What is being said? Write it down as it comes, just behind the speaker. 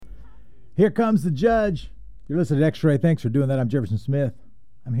Here comes the judge. You're listening to X-Ray. Thanks for doing that. I'm Jefferson Smith.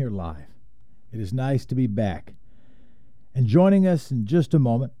 I'm here live. It is nice to be back. And joining us in just a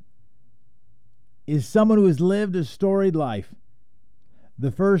moment is someone who has lived a storied life.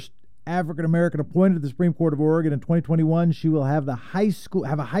 The first African-American appointed to the Supreme Court of Oregon in 2021. She will have a high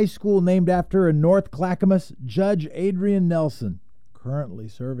school named after her in North Clackamas. Judge Adrienne Nelson, currently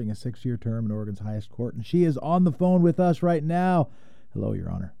serving a 6-year term in Oregon's highest court. And she is on the phone with us right now. Hello, Your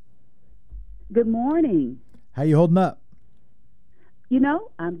Honor. Good morning. How you holding up? You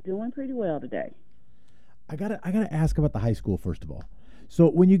know, I'm doing pretty well today. I gotta ask about the high school first of all. So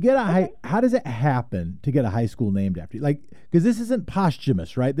when you get how does it happen to get a high school named after you? Like, because this isn't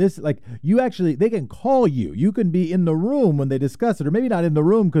posthumous, right? This, like, they can call you. You can be in the room when they discuss it, or maybe not in the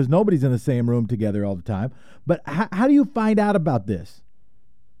room because nobody's in the same room together all the time. But how do you find out about this?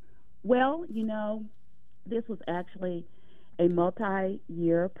 Well, you know, this was actually a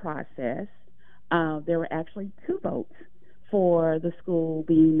multi-year process. There were actually 2 votes for the school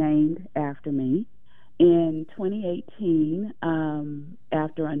being named after me. In 2018,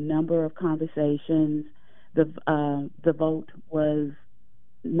 after a number of conversations, the vote was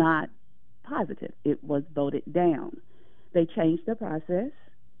not positive. It was voted down. They changed the process.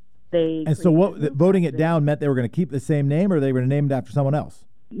 Voting it down meant they were going to keep the same name, or they were going to name it after someone else?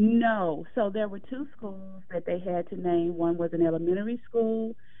 No. So there were 2 schools that they had to name. One was an elementary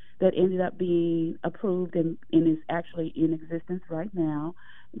school that ended up being approved and is actually in existence right now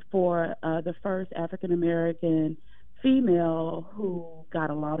for the first African-American female who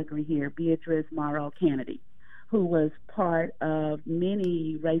got a law degree here, Beatrice Morrow Kennedy, who was part of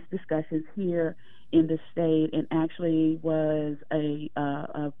many race discussions here in the state and actually was a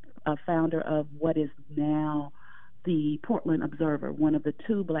founder of what is now the Portland Observer, one of the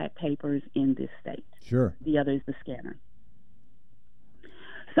 2 black papers in this state. Sure. The other is the Scanner.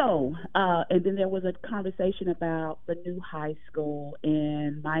 So, and then there was a conversation about the new high school,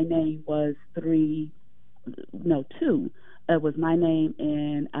 and my name was 2. It was my name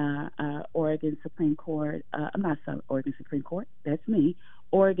and Oregon Supreme Court. I'm not Oregon Supreme Court. That's me.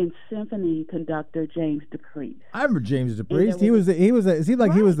 Oregon Symphony conductor James DePriest. I remember James DePriest. It seemed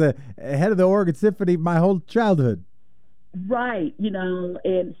like he was the head of the Oregon Symphony my whole childhood. Right, you know,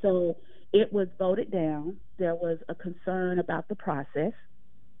 and so it was voted down. There was a concern about the process.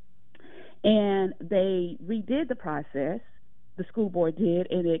 And they redid the process, the school board did,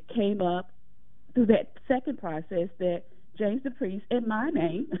 and it came up through that second process that James DePriest and my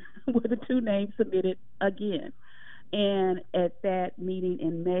name were the 2 names submitted again. And at that meeting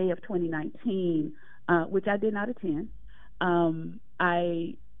in May of 2019, which I did not attend,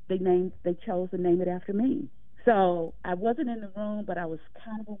 they chose to name it after me. So I wasn't in the room, but I was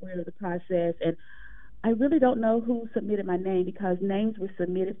kind of aware of the process. And I really don't know who submitted my name because names were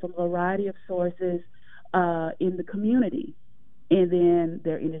submitted from a variety of sources in the community. And then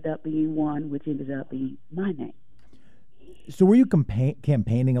there ended up being one, which ended up being my name. So were you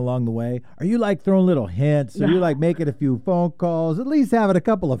campaigning along the way? Are you like throwing little hints? Are you like making a few phone calls? At least having a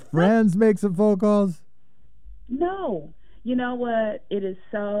couple of friends make some phone calls? No. You know what? It is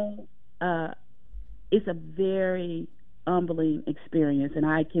so, it's a very humbling experience, and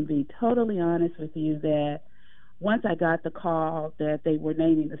I can be totally honest with you that once I got the call that they were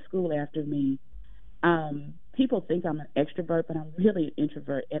naming the school after me, people think I'm an extrovert, but I'm really an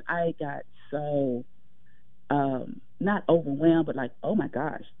introvert, and I got so not overwhelmed, but like, oh my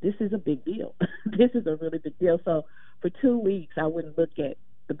gosh, this is a big deal. This is a really big deal. So for 2 weeks, I wouldn't look at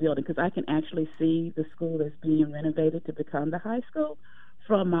the building because I can actually see the school that's being renovated to become the high school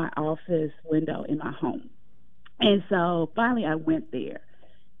from my office window in my home. And so finally I went there,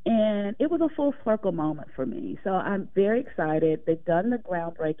 and it was a full circle moment for me. So I'm very excited. They've done the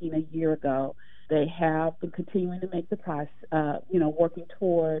groundbreaking a year ago. They have been continuing to make the process, working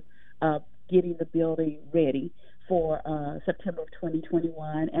toward getting the building ready for September of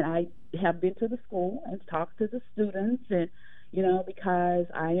 2021. And I have been to the school and talked to the students, and because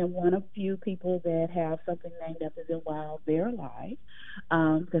I am one of few people that have something named after them while they're alive.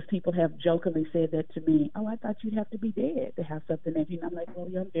 Because people have jokingly said that to me, oh, I thought you'd have to be dead to have something named. And I'm like, well,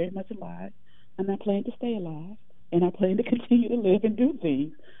 yeah, I'm very much alive, and I plan to stay alive, and I plan to continue to live and do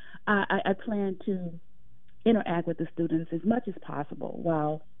things. I plan to interact with the students as much as possible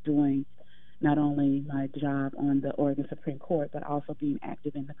while doing not only my job on the Oregon Supreme Court, but also being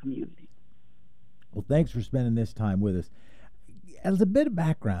active in the community. Well, thanks for spending this time with us. As a bit of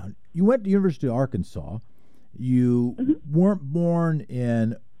background, you went to University of Arkansas. You weren't born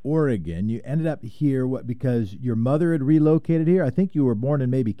in Oregon. You ended up here because your mother had relocated here? I think you were born in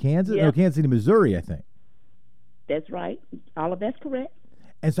maybe Kansas? Yep. No, Kansas City, Missouri, I think. That's right. All of that's correct.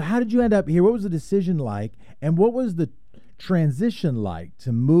 And so how did you end up here? What was the decision like? And what was the transition like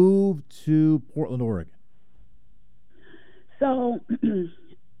to move to Portland, Oregon? So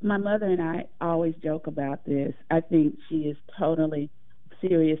my mother and I always joke about this. I think she is totally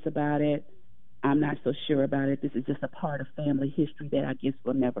serious about it. I'm not so sure about it. This is just a part of family history that I guess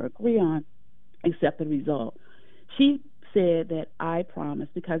we'll never agree on, except the result. She said that I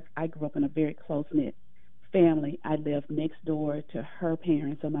promised, because I grew up in a very close-knit family. I lived next door to her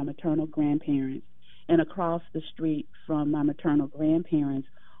parents, or my maternal grandparents, and across the street from my maternal grandparents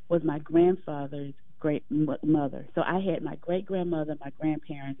was my grandfather's great mother. So I had my great-grandmother, my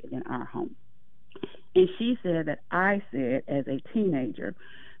grandparents, and then our home. And she said that I said as a teenager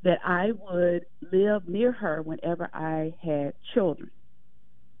that I would live near her whenever I had children.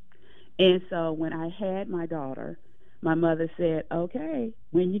 And so when I had my daughter, my mother said, okay,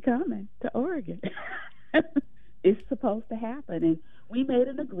 when you coming to Oregon? It's supposed to happen. And we made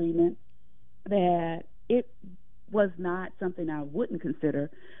an agreement that it was not something I wouldn't consider,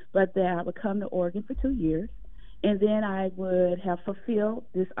 but that I would come to Oregon for 2 years, and then I would have fulfilled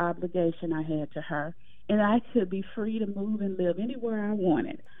this obligation I had to her, and I could be free to move and live anywhere I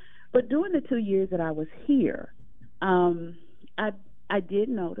wanted. But during the 2 years that I was here, I did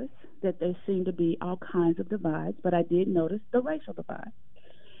notice that there seemed to be all kinds of divides, but I did notice the racial divide.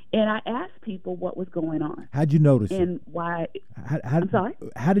 And I asked people what was going on. How'd you notice and it? Why? I'm sorry?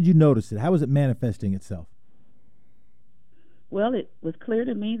 How did you notice it? How was it manifesting itself? Well, it was clear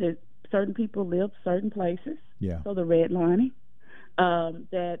to me that certain people lived certain places. Yeah. So the redlining,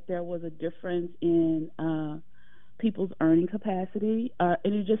 that there was a difference in people's earning capacity. And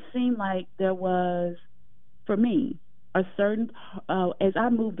it just seemed like there was, for me, a certain, as I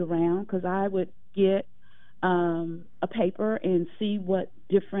moved around, because I would get a paper and see what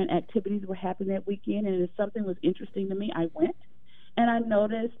different activities were happening that weekend, and if something was interesting to me, I went. And I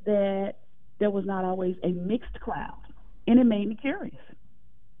noticed that there was not always a mixed crowd, and it made me curious.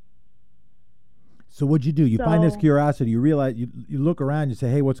 So what'd you do? You find this curiosity, you realize, you look around, you say,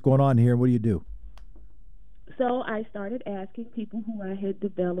 hey, what's going on here, and what do you do? So I started asking people who I had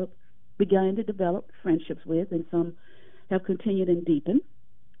begun to develop friendships with, and some have continued and deepened,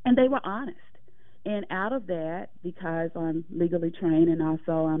 and they were honest. And out of that, because I'm legally trained and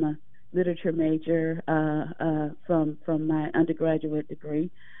also I'm a literature major from my undergraduate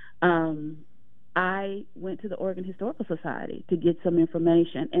degree, I went to the Oregon Historical Society to get some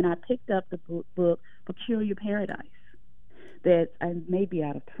information, and I picked up the book Peculiar Paradise that may be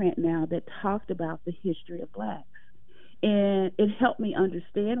out of print now, that talked about the history of blacks. And it helped me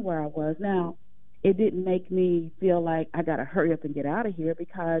understand where I was. Now, it didn't make me feel like I got to hurry up and get out of here,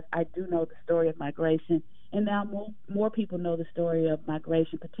 because I do know the story of migration, and now more people know the story of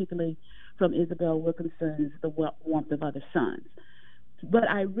migration, particularly from Isabel Wilkinson's The Warmth of Other Suns. But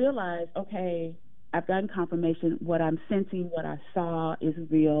I realized, okay, I've gotten confirmation. What I'm sensing, what I saw is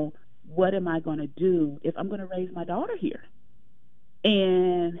real. What am I going to do if I'm going to raise my daughter here?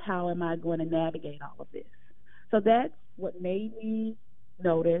 And how am I going to navigate all of this? So that's what made me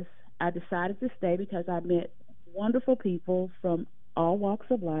notice. I decided to stay because I met wonderful people from all walks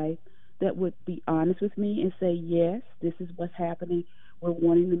of life that would be honest with me and say, yes, this is what's happening. We're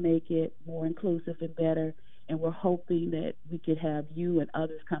wanting to make it more inclusive and better, and we're hoping that we could have you and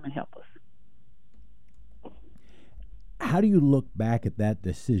others come and help us. How do you look back at that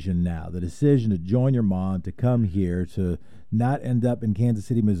decision now, the decision to join your mom, to come here, to not end up in Kansas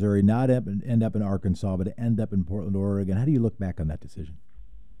City, Missouri, not end up in Arkansas, but to end up in Portland, Oregon? How do you look back on that decision?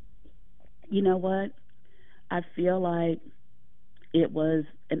 You know what? I feel like it was,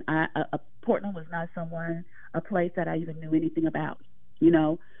 Portland was not a place that I even knew anything about,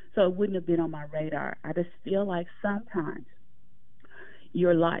 so it wouldn't have been on my radar. I just feel like sometimes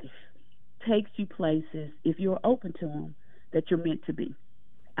your life takes you places, if you're open to them, that you're meant to be.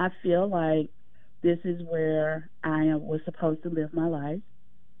 I feel like this is where I was supposed to live my life,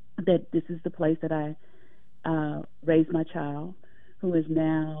 that this is the place that I raised my child, who is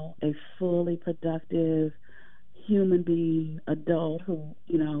now a fully productive human being, adult, who,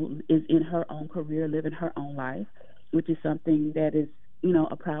 is in her own career, living her own life, which is something that is,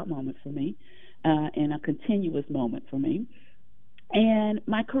 a proud moment for me, and a continuous moment for me. And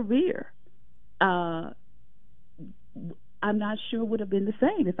my career, I'm not sure would have been the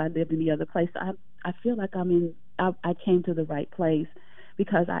same if I lived in the other place. I feel like I came to the right place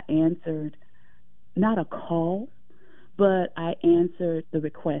because I answered not a call, but I answered the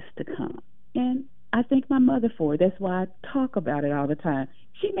request to come. And I thank my mother for it. That's why I talk about it all the time.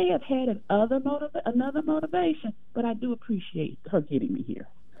 She may have had another motivation, but I do appreciate her getting me here.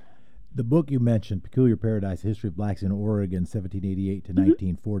 The book you mentioned, Peculiar Paradise, History of Blacks in Oregon, 1788 to Mm-hmm.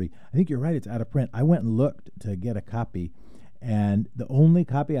 1940, I think you're right, it's out of print. I went and looked to get a copy, and the only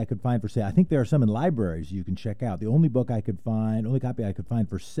copy I could find for sale, I think there are some in libraries you can check out. The only copy I could find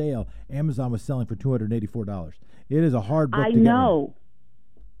for sale, Amazon was selling for $284. It is a hard book to get.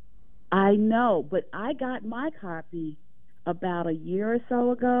 I know, but I got my copy about a year or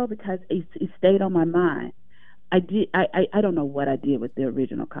so ago because it stayed on my mind. I don't know what I did with the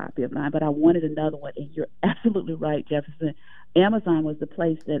original copy of mine, but I wanted another one. And you're absolutely right, Jefferson. Amazon was the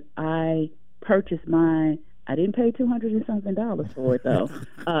place that I purchased mine. I didn't pay $200 and something for it though.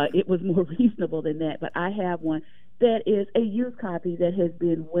 It was more reasonable than that. But I have one that is a used copy that has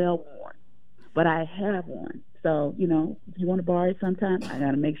been well worn. But I have one. So, if you want to borrow it sometime, I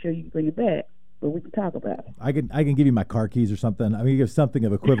got to make sure you bring it back. But we can talk about it. I can give you my car keys or something. I mean, you give something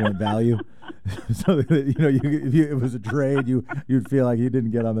of equivalent value, so that if it was a trade, you'd feel like you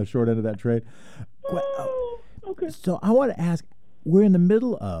didn't get on the short end of that trade. Okay. So I want to ask: we're in the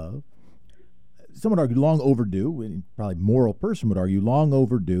middle of, some would argue, long overdue. And probably moral person would argue long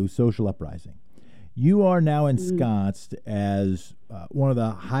overdue social uprising. You are now ensconced as one of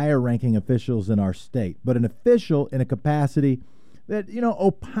the higher-ranking officials in our state, but an official in a capacity that,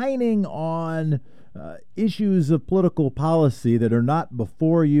 opining on issues of political policy that are not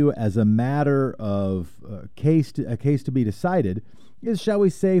before you as a matter of a case to be decided is, shall we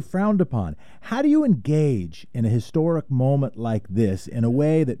say, frowned upon. How do you engage in a historic moment like this in a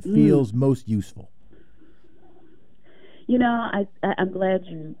way that feels most useful? I'm glad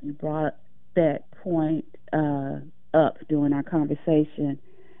you brought that point up during our conversation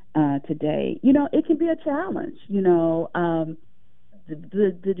today. It can be a challenge.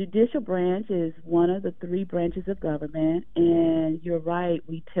 The judicial branch is one of the three branches of government, and you're right,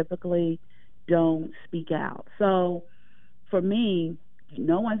 we typically don't speak out. So for me,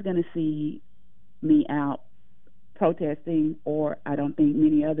 no one's going to see me out protesting, or I don't think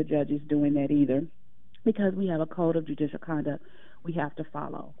many other judges doing that either, because we have a code of judicial conduct we have to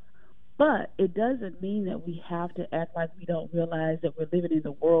follow. But it doesn't mean that we have to act like we don't realize that we're living in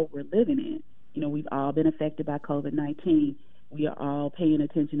the world we're living in. We've all been affected by COVID-19. We are all paying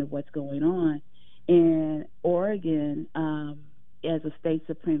attention to what's going on. And Oregon, as a state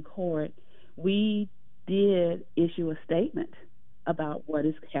Supreme Court, we did issue a statement about what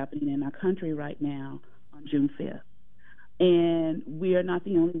is happening in our country right now on June 5th. And we are not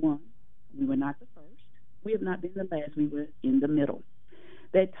the only one. We were not the first. We have not been the last. We were in the middle.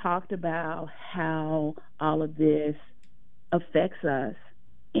 They talked about how all of this affects us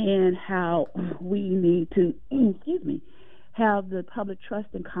and how we need to, have the public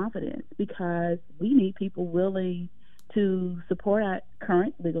trust and confidence, because we need people willing to support our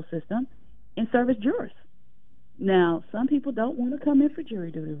current legal system and serve as jurors. Now, some people don't want to come in for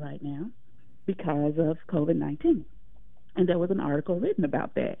jury duty right now because of COVID-19. And there was an article written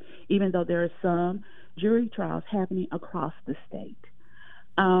about that, even though there are some jury trials happening across the state.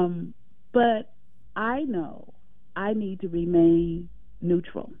 But I know I need to remain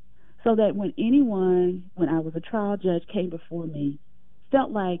neutral, so that when I was a trial judge, came before me,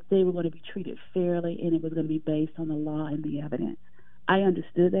 felt like they were going to be treated fairly and it was going to be based on the law and the evidence. I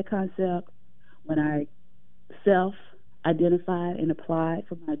understood that concept when I self-identified and applied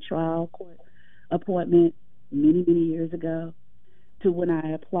for my trial court appointment many, many years ago, to when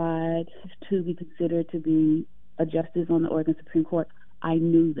I applied to be considered to be a justice on the Oregon Supreme Court. I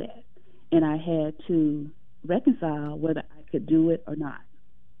knew that, and I had to reconcile whether I could do it or not.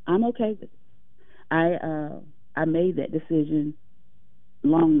 I'm okay with it. I made that decision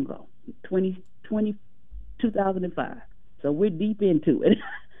long ago, 2005. So we're deep into it.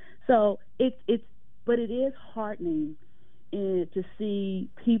 So but it is heartening to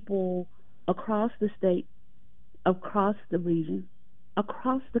see people across the state, across the region,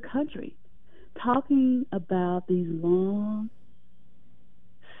 across the country, talking about these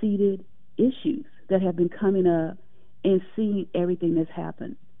long-seated issues that have been coming up and seeing everything that's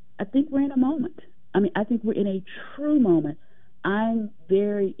happened. I think we're in a moment. I think we're in a true moment. I'm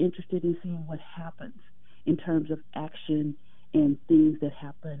very interested in seeing what happens in terms of action and things that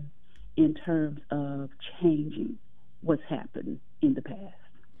happen in terms of changing what's happened in the past.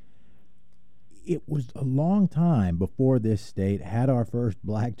 It was a long time before this state had our first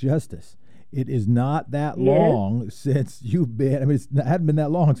black justice. It is not that long since you've been, it hadn't been that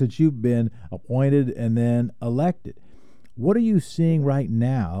long since you've been appointed and then elected. What are you seeing right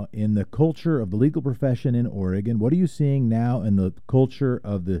now in the culture of the legal profession in Oregon? What are you seeing now in the culture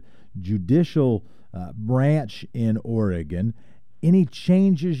of the judicial branch in Oregon? Any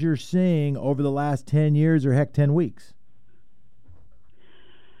changes you're seeing over the last 10 years or 10 weeks?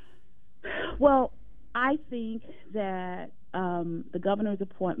 Well, I think that the governor's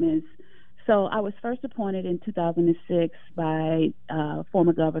appointments. So I was first appointed in 2006 by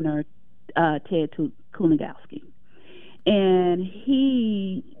former Governor Ted Kulongoski, and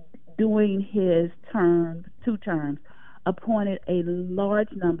he, during his term, 2 terms, appointed a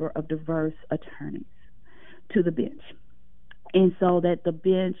large number of diverse attorneys to the bench, and so that the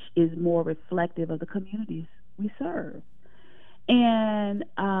bench is more reflective of the communities we serve. And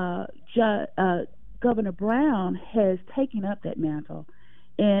Governor Brown has taken up that mantle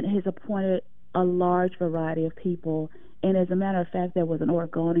and has appointed a large variety of people. And as a matter of fact, there was an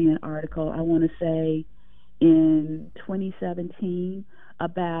Oregonian article, I want to say in 2017,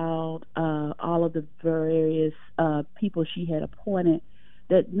 about all of the various people she had appointed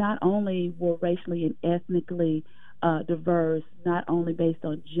that not only were racially and ethnically diverse, not only based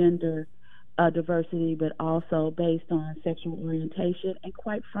on gender diversity, but also based on sexual orientation and,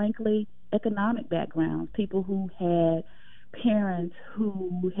 quite frankly, economic backgrounds. People who had parents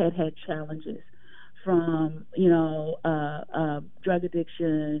who had challenges from, drug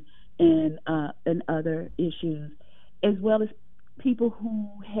addiction and other issues, as well as people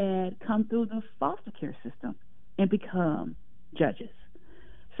who had come through the foster care system and become judges.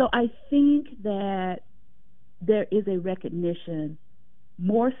 So I think that there is a recognition,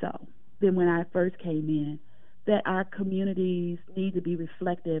 more so than when I first came in, that our communities need to be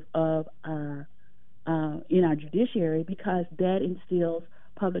reflective of our in our judiciary, because that instills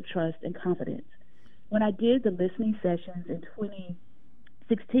public trust and confidence. When I did the listening sessions in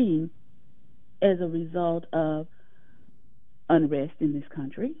 2016, as a result of unrest in this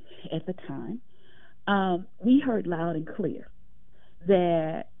country at the time, we heard loud and clear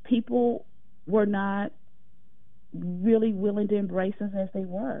that people were not really willing to embrace us as they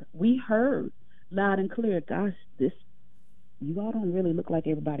were. We heard loud and clear, gosh, you all don't really look like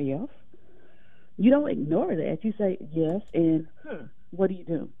everybody else. You don't ignore that. You say yes, and what do you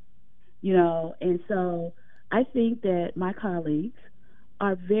do? And so I think that my colleagues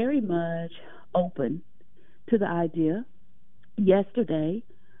are very much open to the idea. Yesterday,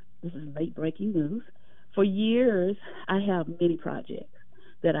 this is late breaking news, for years I have many projects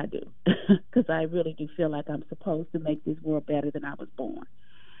that I do because I really do feel like I'm supposed to make this world better than I was born,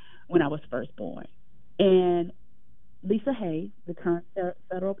 when I was first born. And Lisa Hayes, the current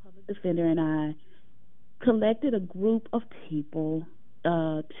federal public defender, and I collected a group of people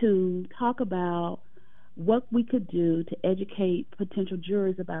to talk about what we could do to educate potential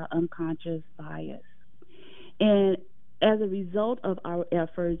jurors about unconscious bias. And as a result of our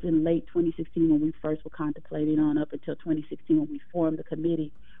efforts in late 2016, when we first were contemplating on up until 2016 when we formed the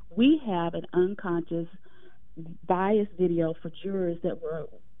committee, we have an unconscious bias video for jurors that we're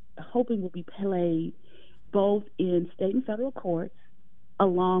hoping will be played both in state and federal courts,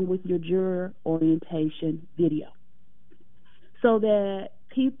 along with your juror orientation video, so that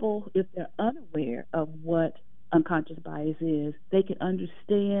people, if they're unaware of what unconscious bias is, they can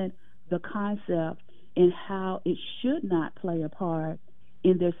understand the concept and how it should not play a part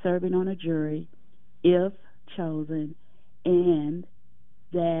in their serving on a jury if chosen, and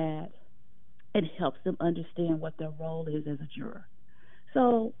that it helps them understand what their role is as a juror.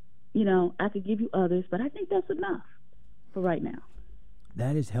 So, I could give you others, but I think that's enough for right now.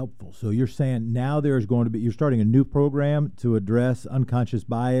 That is helpful. So you're saying now there's going to be, you're starting a new program to address unconscious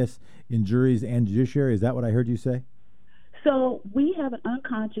bias in juries and judiciary. Is that what I heard you say? So we have an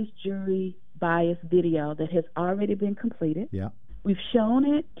unconscious jury bias video that has already been completed. Yeah. We've shown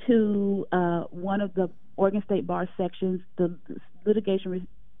it to one of the Oregon State Bar sections. The litigation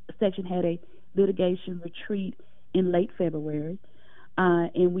section had a litigation retreat in late February,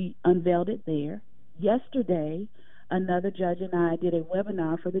 and we unveiled it there. Yesterday, another judge and I did a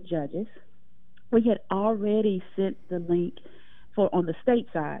webinar for the judges. We had already sent the link on the state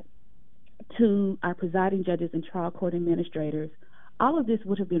side to our presiding judges and trial court administrators. All of this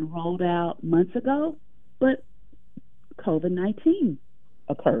would have been rolled out months ago, but COVID-19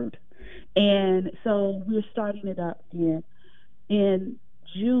 occurred. And so we're starting it up again. In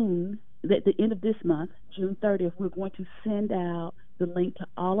June, at the end of this month, June 30th, we're going to send out the link to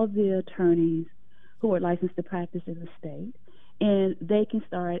all of the attorneys who are licensed to practice in the state, and they can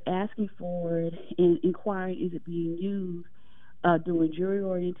start asking for it and inquiring, is it being used during jury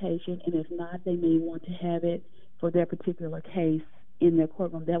orientation, and if not, they may want to have it for their particular case in their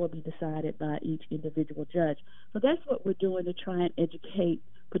courtroom. That will be decided by each individual judge. So that's what we're doing to try and educate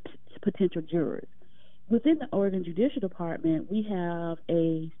potential jurors. Within the Oregon Judicial Department, we have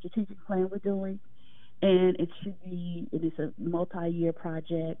a strategic plan we're doing, and it is a multi-year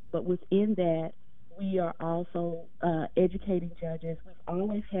project, but within that, we are also educating judges. We've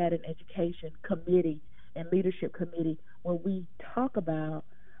always had an education committee and leadership committee where we talk about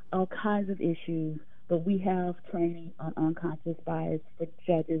all kinds of issues, but we have training on unconscious bias for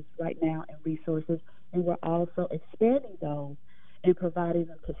judges right now and resources, and we're also expanding those and providing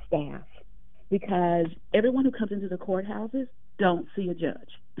them to staff because everyone who comes into the courthouses don't see a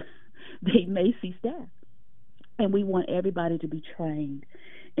judge. They may see staff, and we want everybody to be trained.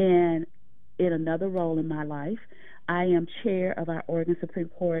 And in another role in my life, I am chair of our Oregon Supreme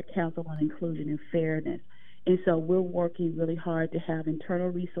Court Council on Inclusion and Fairness. And so we're working really hard to have internal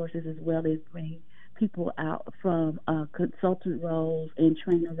resources as well as bring people out from consultant roles and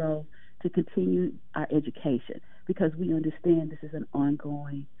trainer roles to continue our education because we understand this is an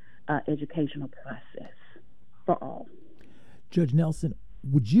ongoing educational process for all. Judge Nelson,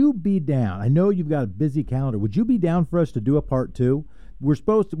 would you be down? I know you've got a busy calendar. Would you be down for us to do a part 2? We're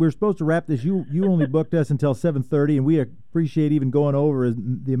supposed to wrap this. You only booked us until 7:30, and we appreciate even going over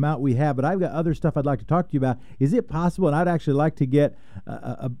the amount we have. But I've got other stuff I'd like to talk to you about. Is it possible? And I'd actually like to get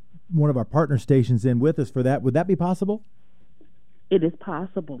one of our partner stations in with us for that. Would that be possible? It is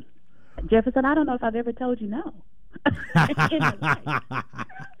possible, Jefferson. I don't know if I've ever told you no.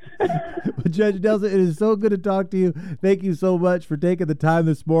 But Judge Nelson, it is so good to talk to you. Thank you so much for taking the time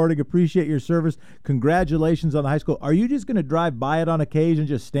this morning. Appreciate your service. Congratulations on the high school. Are you just going to drive by it on occasion,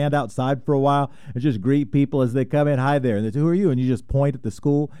 just stand outside for a while and just greet people as they come in? Hi there. And they say, who are you? And you just point at the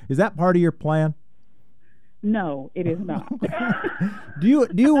school. Is that part of your plan? No, it is not. Do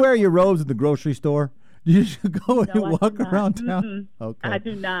you wear your robes in the grocery store? Do you just go and walk around town? Okay. I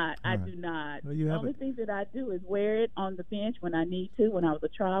do not. I do not. Well, the only thing that I do is wear it on the bench when I need to. When I was a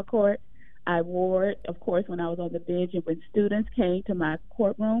trial court, I wore it, of course, when I was on the bench. And when students came to my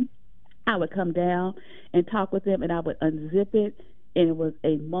courtroom, I would come down and talk with them, and I would unzip it. And it was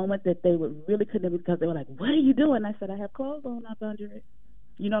a moment that they would really couldn't because they were like, what are you doing? I said, I have clothes on up under it.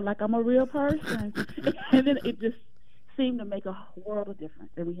 Like I'm a real person. And then it just seemed to make a world of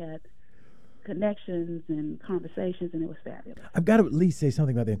difference. And we had connections and conversations, and it was fabulous. I've got to at least say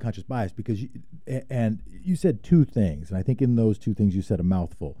something about the unconscious bias because you said two things, and I think in those two things you said a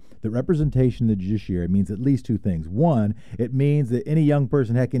mouthful. The representation in the judiciary means at least two things. One, it means that any young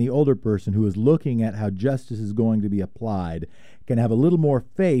person, heck, any older person who is looking at how justice is going to be applied can have a little more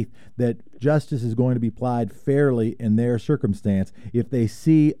faith that justice is going to be applied fairly in their circumstance if they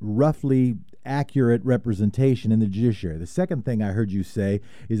see roughly accurate representation in the judiciary. The second thing I heard you say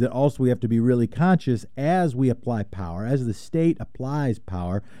is that also we have to be really conscious as we apply power, as the state applies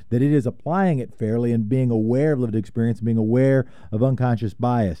power, that it is applying it fairly and being aware of lived experience, being aware of unconscious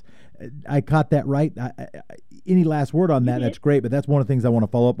bias. I caught that right? Any last word on that? That's great, but that's one of the things I want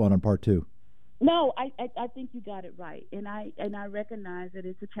to follow up on part 2. No, I think you got it right, and I recognize that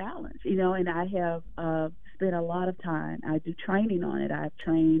it's a challenge, and I have spent a lot of time. I do training on it. I've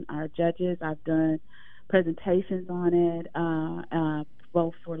trained our judges. I've done presentations on it,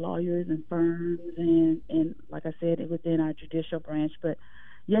 both for lawyers and firms, and like I said, it within our judicial branch. But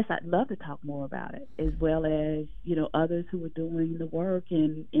yes, I'd love to talk more about it, as well as others who are doing the work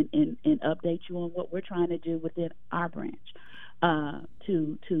and update you on what we're trying to do within our branch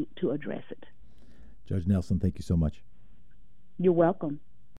to address it. Judge Nelson, thank you so much. You're welcome.